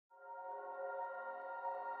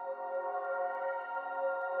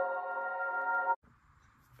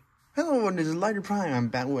Hello everyone, this is Lighter Prime. I'm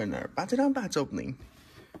back with another Bakugan Bats opening.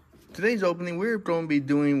 Today's opening, we're going to be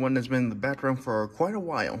doing one that's been in the background for quite a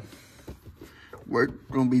while. We're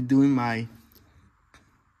going to be doing my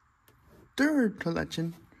third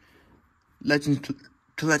collection, Legend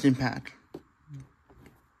pack.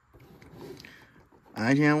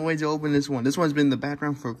 I can't wait to open this one. This one's been in the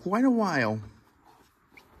background for quite a while.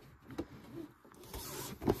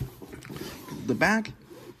 The back.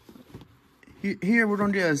 Here we're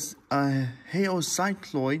going to do a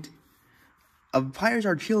Hail-Cycloid of Pirates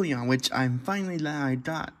Archelion, which I'm finally glad I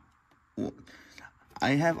got. I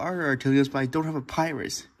have other Archelions, but I don't have a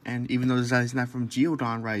Pirates. And even though this is not from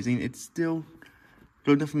Geodon Rising, it's still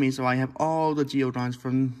good enough for me, so I have all the Geodons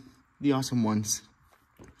from the awesome ones.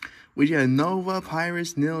 We did a Nova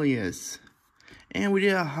Pirates Nilius. And we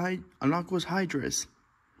did a Knuckles Hydrus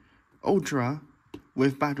Ultra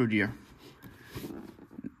with Battle Gear.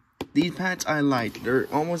 These packs I like. They're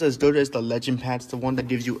almost as good as the Legend packs, the one that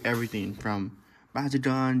gives you everything from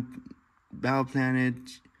Bakugan, Battle Planet,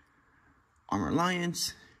 Armor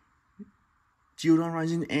Alliance, Geodon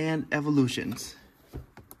Rising, and Evolutions.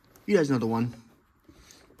 You guys know the one.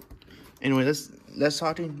 Anyway, let's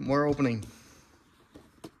talk more opening.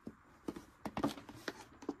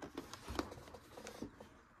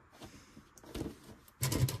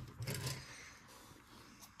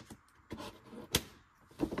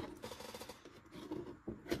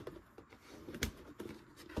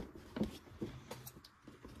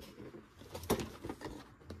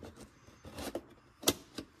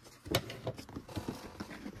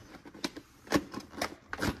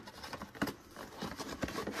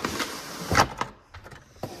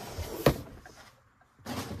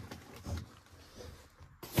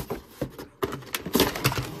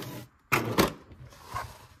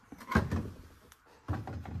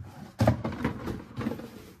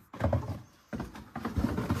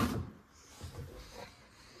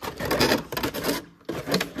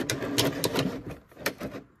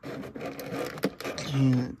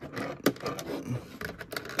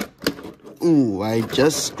 Ooh, I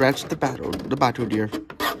just scratched the battle deer.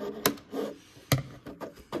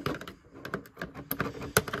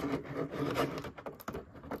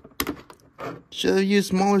 Should have used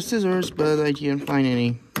smaller scissors, but I can't find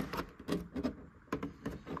any.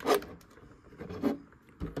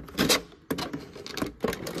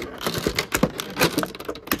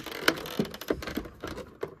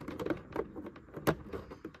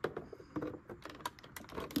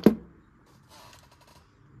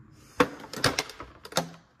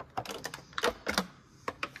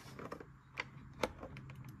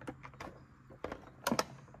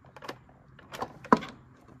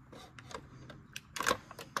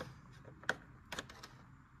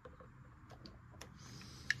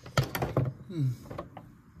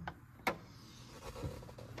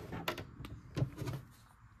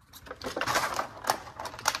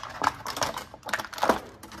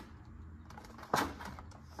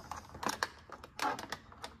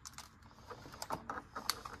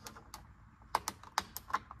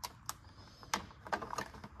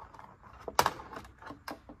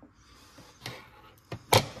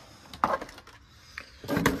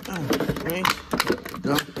 Okay,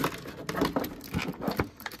 go.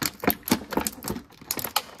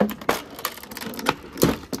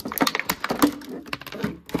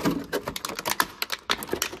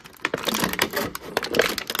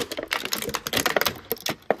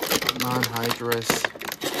 Non-hydrous.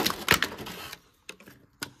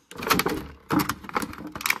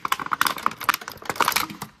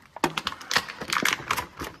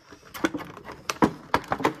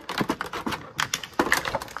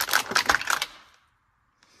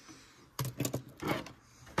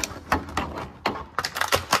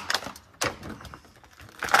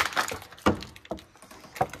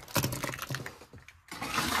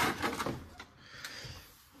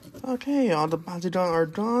 Okay, all the Bakugan are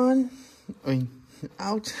done.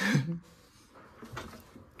 Out.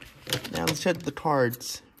 Now let's check the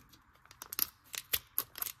cards.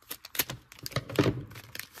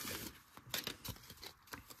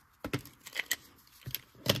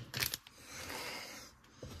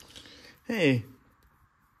 Hey,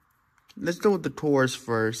 let's go with the cores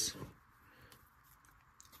first.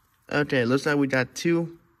 Okay, looks like we got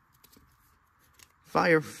two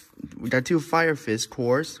Fire Fist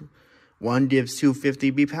cores. One gives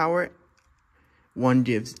 250 B power, one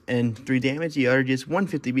gives 3 damage, the other gives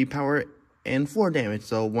 150 B power and 4 damage.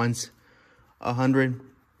 So one's 100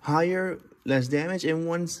 higher, less damage, and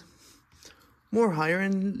one's more higher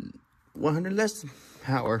and 100 less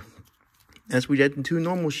power. As we get 2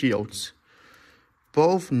 normal shields,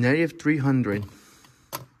 both -300.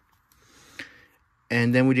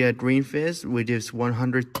 And then we did a Green Fist, which is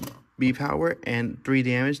 100 B power and 3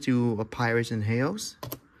 damage to a Pyrus and Hails.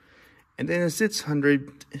 And then a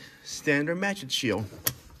 600 standard Magic Shield.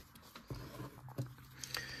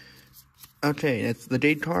 Okay, that's the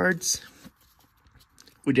date cards.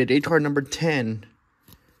 We did date card number 10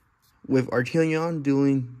 with Artilleon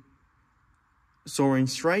doing Soaring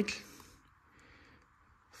Strike.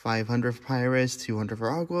 500 for Pyrus, 200 for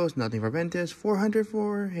Aquos, nothing for Ventus, 400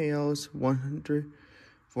 for Hails, 100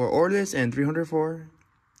 for Orlis, and 300 for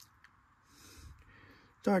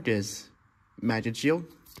Darkness. Magic Shield.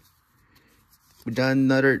 We done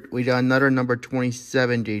another number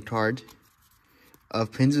 27 date card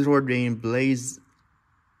of Pinzator being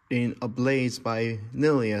Ablaze by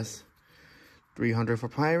Nilius. 300 for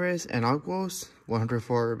Pyrus and Aquos, 100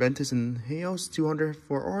 for Ventus and Hails, 200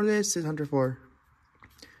 for Orlis, 600 for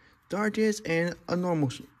Darkness, and a normal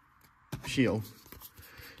shield.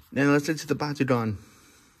 Then let's get to the Bakugan.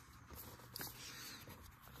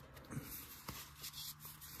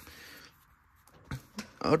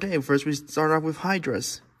 Okay, first we start off with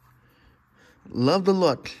Hydras. Love the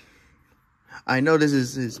look. I know this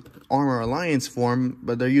is his Armor Alliance form,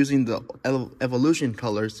 but they're using the evolution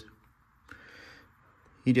colors.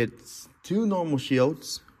 He did 2 normal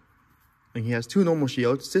shields. And he has 2 normal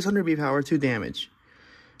shields, 600 B power, 2 damage.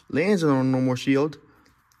 Lands on a normal shield.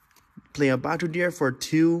 Play a Bakugan for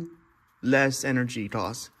 2 less energy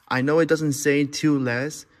toss. I know it doesn't say 2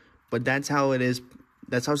 less, but that's how it is.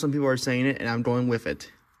 That's how some people are saying it, and I'm going with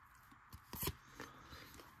it.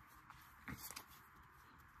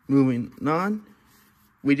 Moving on,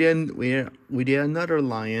 we did another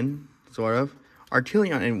lion, sort of.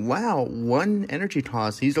 Artilleon, and wow, 1 energy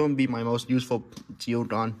toss. He's going to be my most useful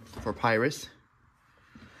Geodon for Pyrus.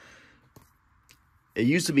 It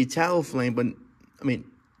used to be Talonflame, but I mean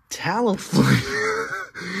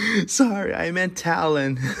Talonflame. Sorry, I meant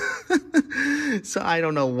Talon. So I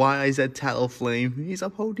don't know why I said Talonflame. He's a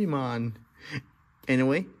Pokemon.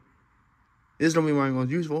 Anyway, this is going to be my most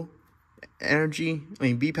useful. Energy,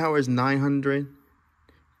 B power is 900.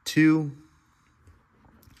 2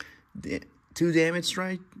 damage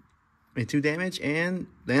strike. 2 damage, and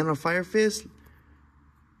land on Fire Fist.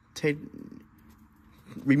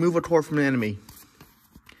 Remove a core from an enemy.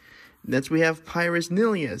 Next we have Pyrus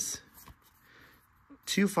Nilius.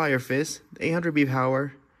 2 Fire Fists, 800 B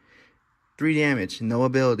power, 3 damage, no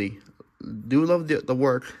ability. Do love the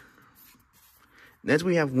work. Next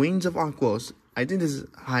we have Wings of Aquos. I think this is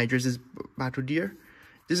Hydras' is Bakugan.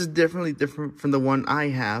 This is definitely different from the one I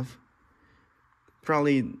have.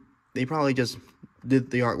 They probably just did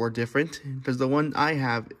the artwork different, because the one I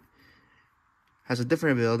have has a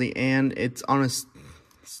different ability, and it's on a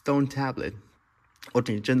stone tablet.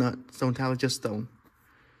 Okay, just not stone tablet, just stone.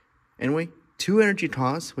 Anyway, 2 energy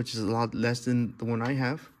toss, which is a lot less than the one I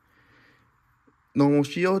have. Normal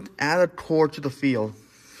shield, add a core to the field.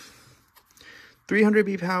 300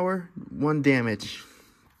 B power, 1 damage.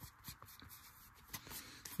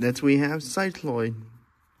 Next we have Cycloid.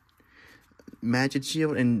 Magic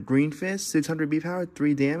Shield and Green Fist, 600 B power,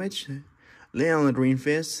 3 damage. Land on the Green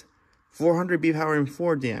Fist, 400 B power and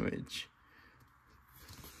 4 damage.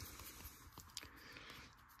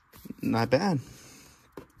 Not bad.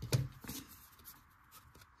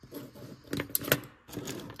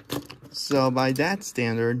 So by that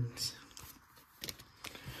standard,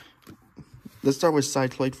 let's start with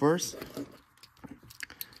Cycloid first.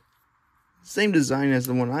 Same design as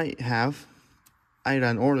the one I have. I had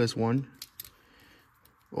an Orlis one.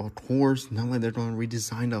 Of course, not like they're going to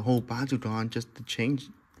redesign the whole Bakugan just to change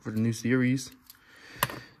for the new series.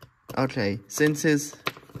 Okay, since his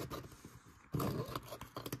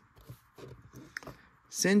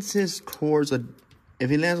cores, if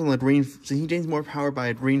he lands on the green, so he gains more power by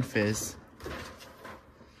a Green Fist.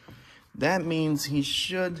 That means he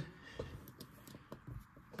should.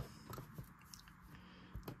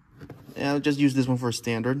 I'll just use this one for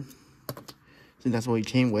standard, since that's what he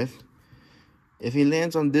came with. If he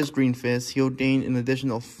lands on this Green Fist, he'll gain an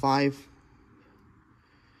additional 5.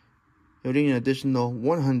 He'll gain an additional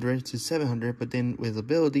 100 to 700, but then with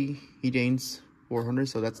ability, he gains 400,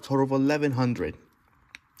 so that's a total of 1100.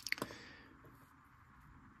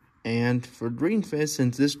 And for Green Fist,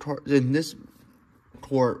 since this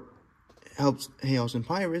core helps Hails and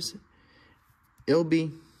Pyrus, it would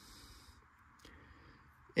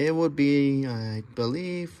be, I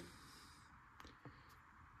believe,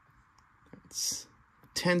 it's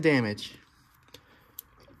 10 damage.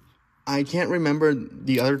 I can't remember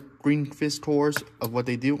the other Green Fist cores of what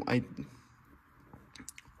they do.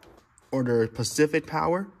 Or their Pacific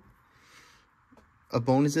power of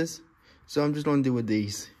bonuses. So I'm just going to do with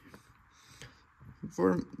these.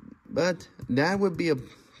 But that'd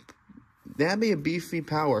be a beefy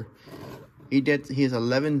power. He has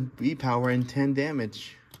 11 B power and 10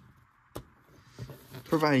 damage.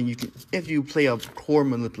 Providing you can, if you play a core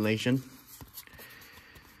manipulation.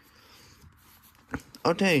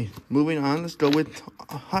 Okay, moving on. Let's go with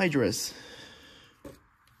Hydras.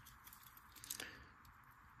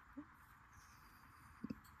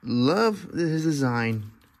 Love his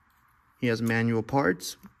design. He has manual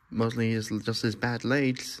parts. Mostly just his bad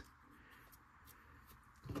legs.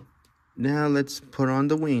 Now let's put on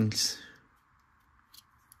the wings.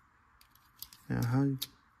 Now how?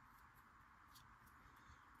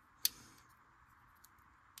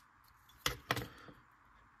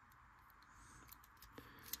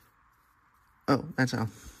 Oh, that's how.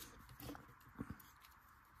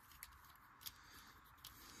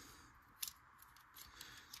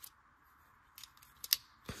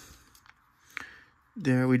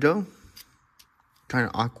 There we go. Kind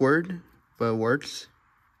of awkward, but it works.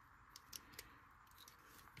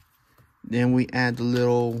 Then we add the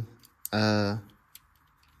little, I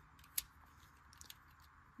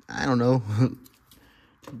don't know,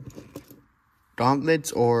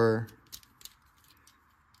 gauntlets, or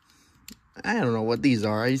I don't know what these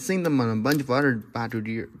are. I've seen them on a bunch of other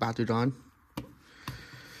Bakugan.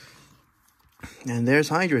 And there's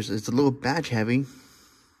Hydras. It's a little batch heavy.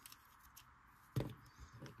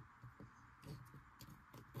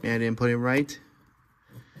 Yeah, I didn't put it right.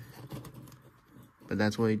 But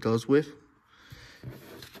that's what it goes with.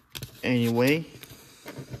 Anyway.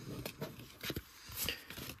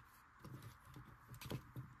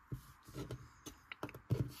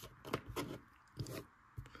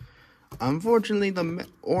 Unfortunately,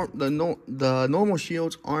 the normal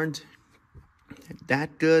shields aren't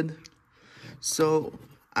that good. So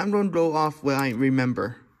I'm going to go off what I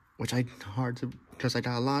remember, which I hard to, because I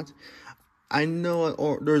got a lot. I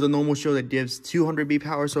know there's a normal shield that gives 200 B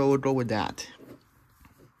power, so I would go with that.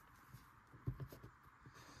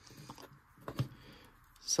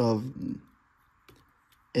 So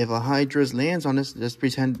if a Hydras lands on this, just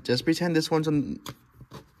pretend this one's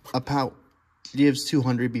a power gives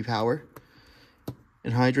 200 B power.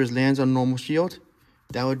 And Hydras lands on normal shield,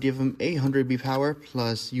 that would give him 800 B power,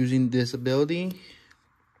 plus using this ability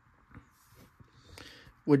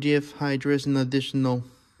would give Hydras an additional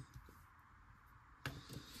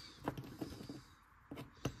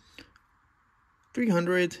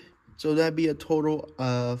 300, so that'd be a total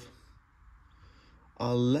of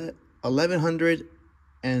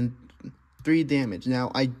 1103 damage.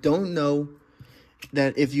 Now, I don't know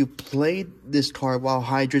that if you played this card while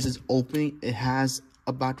Hydras is opening, it has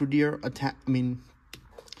a Bakugan attack.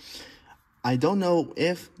 I don't know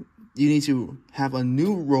if you need to have a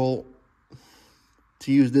new roll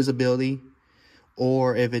to use this ability,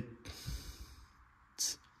 or if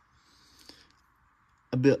it's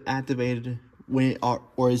a bit activated when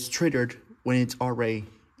or is triggered when it's already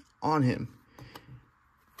on him.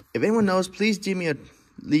 If anyone knows, please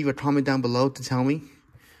leave a comment down below to tell me.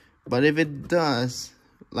 But if it does,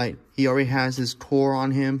 like he already has his core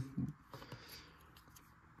on him,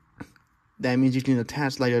 that means you can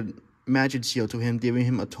attach like a magic shield to him, giving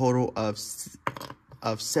him a total of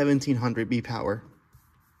 1700 B power.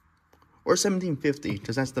 Or 1750,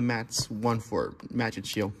 because that's the max one for magic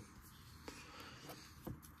shield.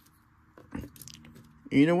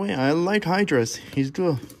 Either way, I like Hydras. He's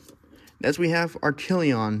good. Next we have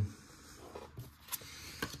Archelion.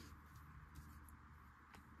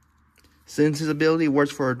 Since his ability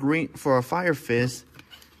works for a fire fist,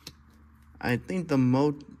 I think the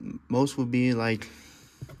most would be like,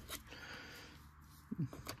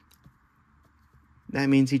 that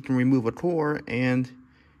means he can remove a core, and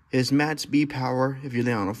his max B power, if you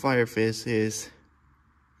lay on a fire fist, is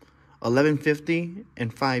 1150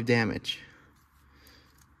 and 5 damage.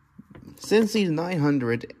 Since he's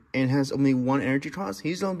 900 and has only 1 energy cost,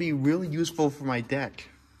 he's going to be really useful for my deck.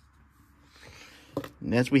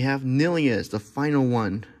 Next we have Nilius, the final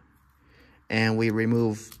one. And we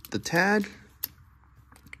remove the tag.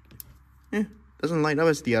 Doesn't light up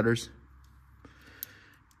as the others.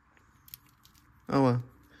 Oh well.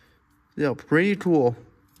 Yeah, pretty cool.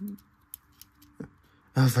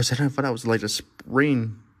 Oh, for a second I thought that was like a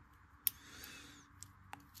spring.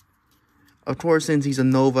 Of course, since he's a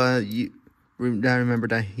Nova, you gotta remember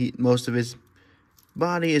that most of his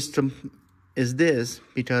body is this,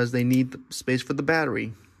 because they need space for the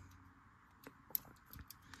battery.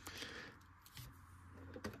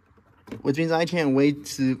 Which means I can't wait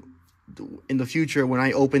to, in the future, when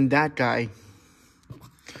I open that guy.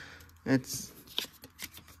 Its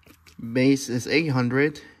base is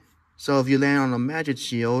 800. So if you land on a magic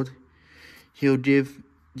shield, he'll give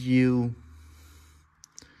you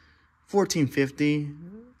 1450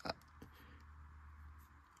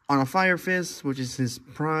 on a Fire Fist, which is his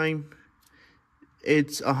prime.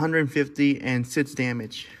 It's 150 and 6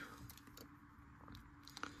 damage.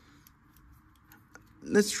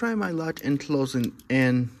 Let's try my luck in closing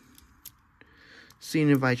and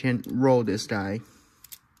seeing if I can roll this guy.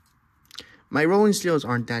 My rolling skills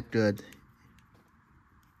aren't that good.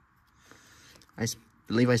 I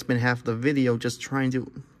believe I spent half the video just trying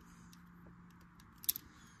to...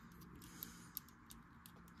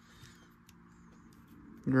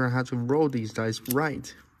 figure out how to roll these dice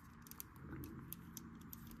right.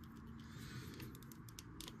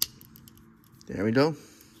 There we go.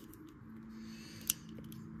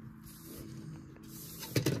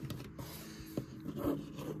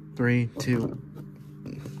 Three, two,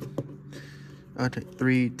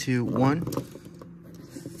 3, 2, 1.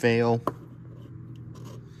 Fail.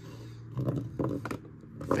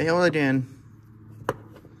 Fail again.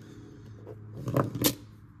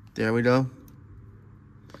 There we go.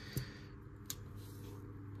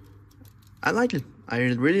 I like it. I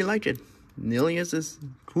really like it. Nilius is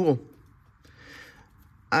cool.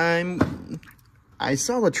 I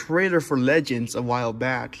saw the trailer for Legends a while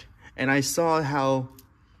back, and I saw how,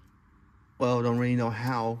 well, don't really know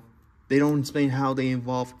how. They don't explain how they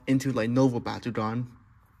evolve into like Nova Bakugan.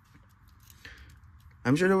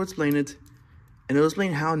 I'm sure they'll explain it. And they'll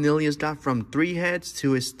explain how Nilius got from 3 heads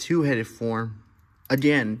to his 2-headed form.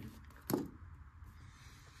 Again.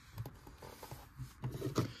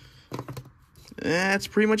 That's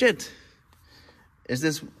pretty much it. Is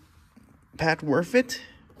this pack worth it?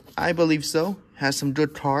 I believe so. Has some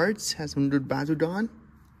good cards. Has some good Bakugan.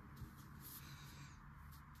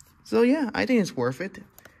 So yeah, I think it's worth it.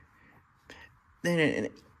 And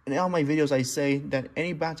in all my videos, I say that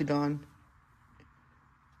any Bakugan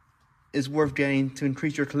is worth getting to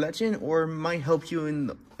increase your collection or might help you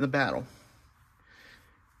in the battle.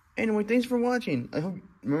 Anyway, thanks for watching. I hope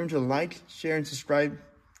remember to like, share, and subscribe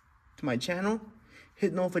to my channel.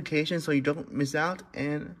 Hit notifications so you don't miss out.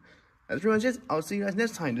 And that's pretty much it. I'll see you guys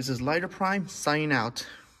next time. This is Lighter Prime signing out.